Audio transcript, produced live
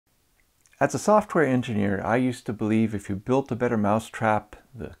As a software engineer, I used to believe if you built a better mousetrap,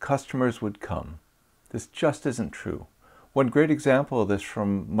 the customers would come. This just isn't true. One great example of this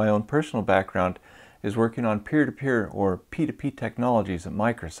from my own personal background is working on peer-to-peer or P2P technologies at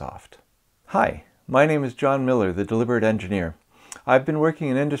Microsoft. Hi, my name is John Miller, the Deliberate Engineer. I've been working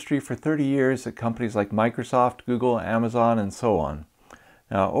in industry for 30 years at companies like Microsoft, Google, Amazon, and so on.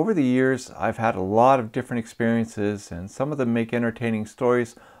 Now, over the years, I've had a lot of different experiences, and some of them make entertaining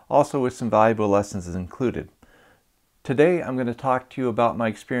stories, also with some valuable lessons included. Today, I'm going to talk to you about my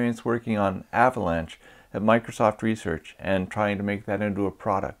experience working on Avalanche at Microsoft Research and trying to make that into a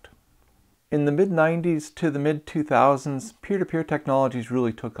product. In the mid-90s to the mid-2000s, peer-to-peer technologies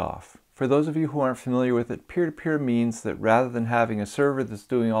really took off. For those of you who aren't familiar with it, peer-to-peer means that rather than having a server that's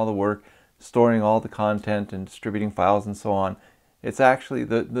doing all the work, storing all the content and distributing files and so on, it's actually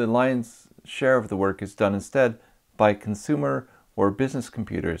the lion's share of the work is done instead by consumer or business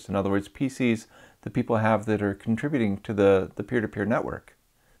computers. In other words, PCs that people have that are contributing to the peer-to-peer network.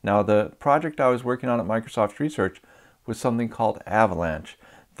 Now, the project I was working on at Microsoft Research was something called Avalanche.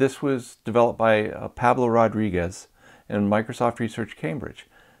 This was developed by Pablo Rodriguez in Microsoft Research Cambridge.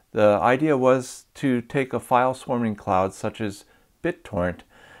 The idea was to take a file swarming cloud such as BitTorrent,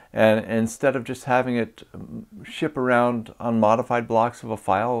 and instead of just having it ship around unmodified blocks of a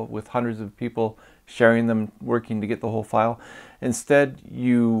file with hundreds of people sharing them, working to get the whole file, instead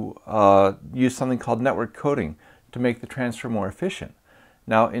you use something called network coding to make the transfer more efficient.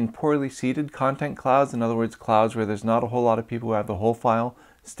 Now, in poorly seeded content clouds, in other words, clouds where there's not a whole lot of people who have the whole file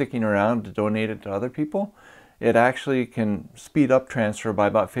sticking around to donate it to other people, it actually can speed up transfer by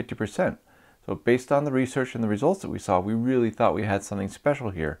about 50%. So based on the research and the results that we saw, we really thought we had something special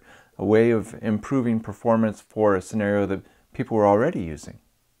here, a way of improving performance for a scenario that people were already using.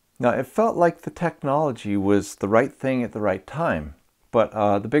 Now, it felt like the technology was the right thing at the right time, but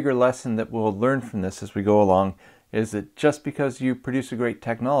the bigger lesson that we'll learn from this as we go along is that just because you produce a great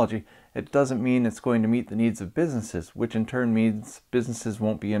technology, it doesn't mean it's going to meet the needs of businesses, which in turn means businesses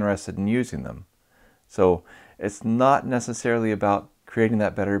won't be interested in using them. So it's not necessarily about creating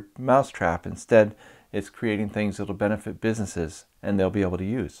that better mousetrap. Instead, it's creating things that will benefit businesses and they'll be able to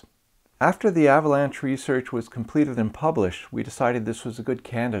use. After the Avalanche research was completed and published, we decided this was a good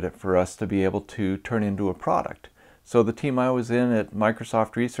candidate for us to be able to turn into a product. So the team I was in at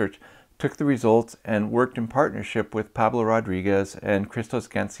Microsoft Research took the results and worked in partnership with Pablo Rodriguez and Christos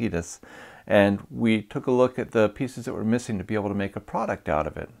Gansidis, and we took a look at the pieces that were missing to be able to make a product out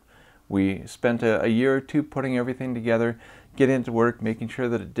of it. We spent a year or two putting everything together, getting into work, making sure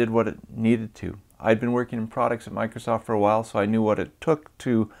that it did what it needed to. I'd been working in products at Microsoft for a while, so I knew what it took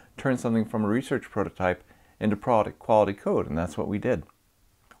to turn something from a research prototype into product quality code, and that's what we did.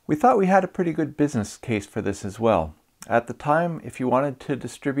 We thought we had a pretty good business case for this as well. At the time, if you wanted to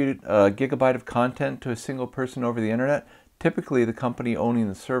distribute a gigabyte of content to a single person over the internet, typically the company owning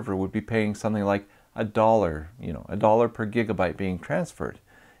the server would be paying something like $1, $1 per gigabyte being transferred.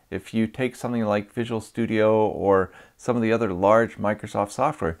 If you take something like Visual Studio or some of the other large Microsoft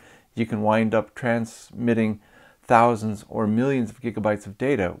software, you can wind up transmitting thousands or millions of gigabytes of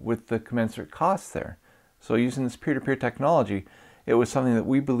data with the commensurate costs there. So using this peer-to-peer technology, it was something that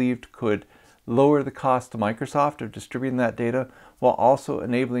we believed could lower the cost to Microsoft of distributing that data while also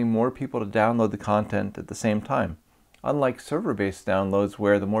enabling more people to download the content at the same time. Unlike server-based downloads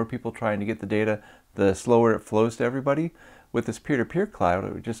where the more people trying to get the data, the slower it flows to everybody, with this peer-to-peer cloud,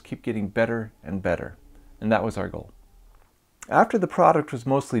 it would just keep getting better and better. And that was our goal. After the product was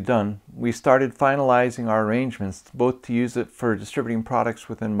mostly done, we started finalizing our arrangements both to use it for distributing products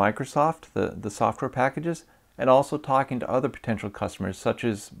within Microsoft, the software packages, and also talking to other potential customers such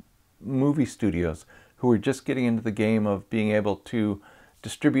as movie studios who were just getting into the game of being able to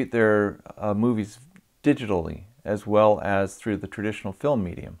distribute their movies digitally as well as through the traditional film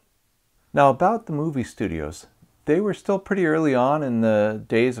medium. Now, about the movie studios, they were still pretty early on in the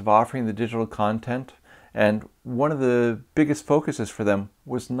days of offering the digital content, and one of the biggest focuses for them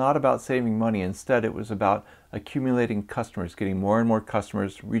was not about saving money. Instead, it was about accumulating customers, getting more and more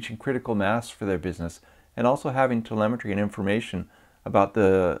customers, reaching critical mass for their business, and also having telemetry and information about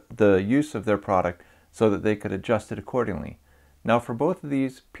the use of their product so that they could adjust it accordingly. Now, for both of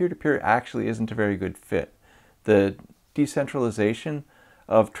these, peer-to-peer actually isn't a very good fit. The decentralization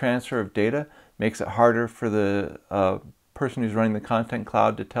of transfer of data makes it harder for the person who's running the content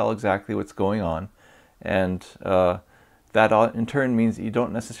cloud to tell exactly what's going on. And that in turn means that you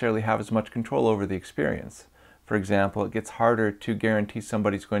don't necessarily have as much control over the experience. For example, it gets harder to guarantee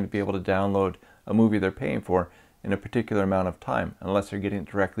somebody's going to be able to download a movie they're paying for in a particular amount of time unless they're getting it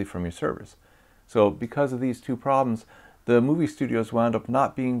directly from your servers. So because of these two problems, the movie studios wound up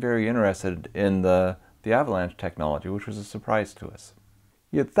not being very interested in the Avalanche technology, which was a surprise to us.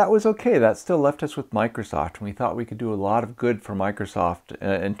 Yet that was okay. That still left us with Microsoft, and we thought we could do a lot of good for Microsoft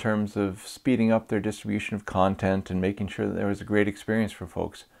in terms of speeding up their distribution of content and making sure that there was a great experience for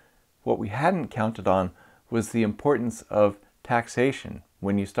folks. What we hadn't counted on was the importance of taxation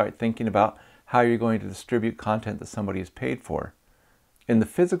when you start thinking about how you're going to distribute content that somebody has paid for. In the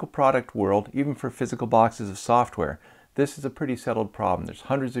physical product world, even for physical boxes of software, this is a pretty settled problem. There's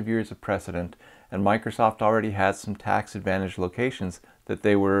hundreds of years of precedent, and Microsoft already has some tax advantage locations that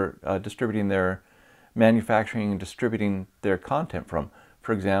they were distributing their manufacturing and distributing their content from.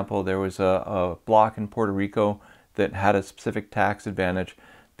 For example, there was a block in Puerto Rico that had a specific tax advantage.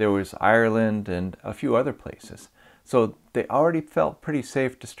 There was Ireland and a few other places. So they already felt pretty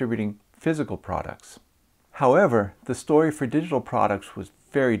safe distributing physical products. However, the story for digital products was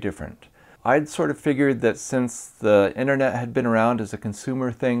very different. I'd sort of figured that since the internet had been around as a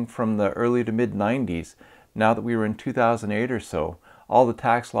consumer thing from the early to mid 90s, now that we were in 2008 or so, all the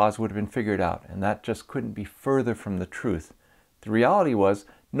tax laws would have been figured out, and that just couldn't be further from the truth. The reality was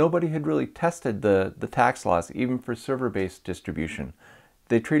nobody had really tested the tax laws, even for server-based distribution.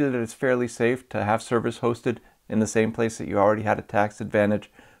 They treated it as fairly safe to have servers hosted in the same place that you already had a tax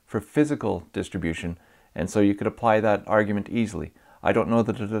advantage for physical distribution, and so you could apply that argument easily. I don't know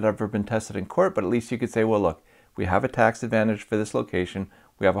that it had ever been tested in court, but at least you could say, well, look, we have a tax advantage for this location.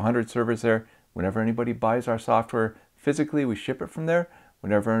 We have 100 servers there. Whenever anybody buys our software physically, we ship it from there.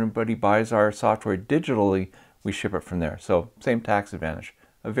 Whenever anybody buys our software digitally, we ship it from there. So same tax advantage,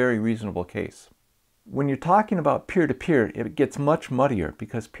 a very reasonable case. When you're talking about peer-to-peer, it gets much muddier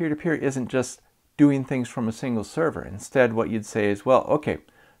because peer-to-peer isn't just doing things from a single server. Instead, what you'd say is, well, okay,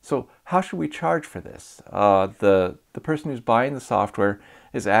 so how should we charge for this? The person who's buying the software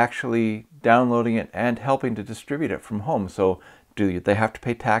is actually downloading it and helping to distribute it from home. So do they have to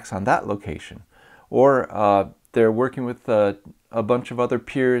pay tax on that location? Or they're working with a bunch of other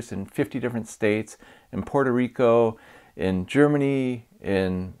peers in 50 different states, in Puerto Rico, in Germany,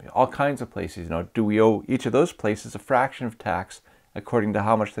 in all kinds of places. You know, do we owe each of those places a fraction of tax according to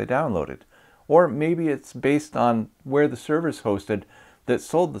how much they downloaded? Or maybe it's based on where the server's hosted that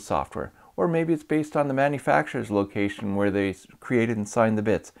sold the software. Or maybe it's based on the manufacturer's location where they created and signed the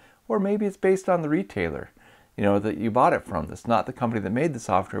bits. Or maybe it's based on the retailer, you know, that you bought it from. That's not the company that made the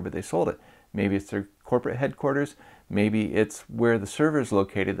software, but they sold it. Maybe it's their corporate headquarters. Maybe it's where the server is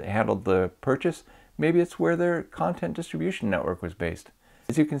located that handled the purchase. Maybe it's where their content distribution network was based.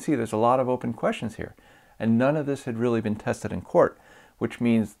 As you can see, there's a lot of open questions here. And none of this had really been tested in court, which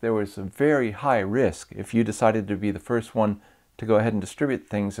means there was a very high risk if you decided to be the first one to go ahead and distribute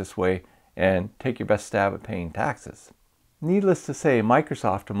things this way and take your best stab at paying taxes. Needless to say,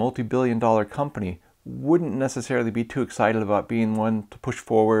 Microsoft, a multi-billion-dollar company, wouldn't necessarily be too excited about being one to push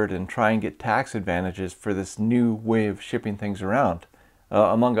forward and try and get tax advantages for this new way of shipping things around.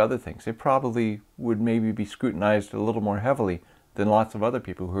 Among other things, it probably would maybe be scrutinized a little more heavily than lots of other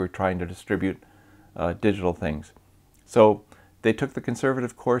people who are trying to distribute digital things. So they took the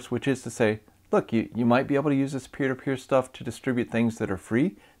conservative course, which is to say, look, you might be able to use this peer-to-peer stuff to distribute things that are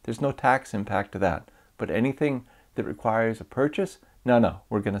free. There's no tax impact to that. But anything that requires a purchase, no,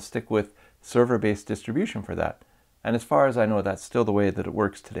 we're going to stick with server-based distribution for that. And as far as I know, that's still the way that it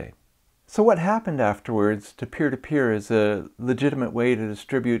works today. So what happened afterwards to peer-to-peer as a legitimate way to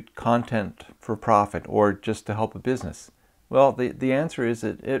distribute content for profit or just to help a business? Well, the answer is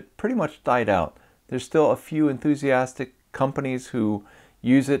that it pretty much died out. There's still a few enthusiastic companies who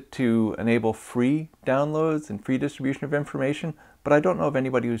use it to enable free downloads and free distribution of information, but I don't know of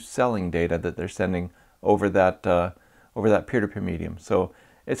anybody who's selling data that they're sending over that peer-to-peer medium. So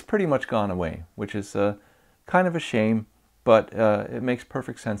it's pretty much gone away, which is kind of a shame, but it makes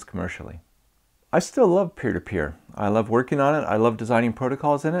perfect sense commercially. I still love peer-to-peer. I love working on it. I love designing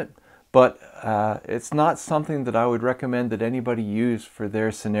protocols in it, but it's not something that I would recommend that anybody use for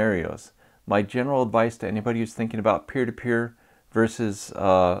their scenarios. My general advice to anybody who's thinking about peer-to-peer versus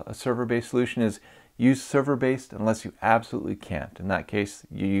a server-based solution is use server-based unless you absolutely can't. In that case,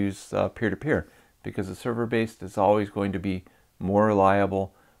 you use peer-to-peer because the server-based is always going to be more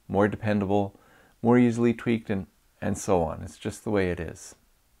reliable, more dependable, more easily tweaked, and so on. It's just the way it is.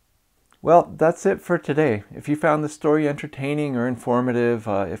 Well, that's it for today. If you found this story entertaining or informative,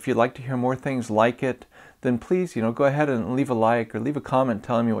 if you'd like to hear more things like it, then please, go ahead and leave a like or leave a comment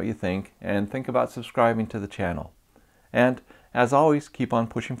telling me what you think, and think about subscribing to the channel. And as always, keep on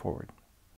pushing forward.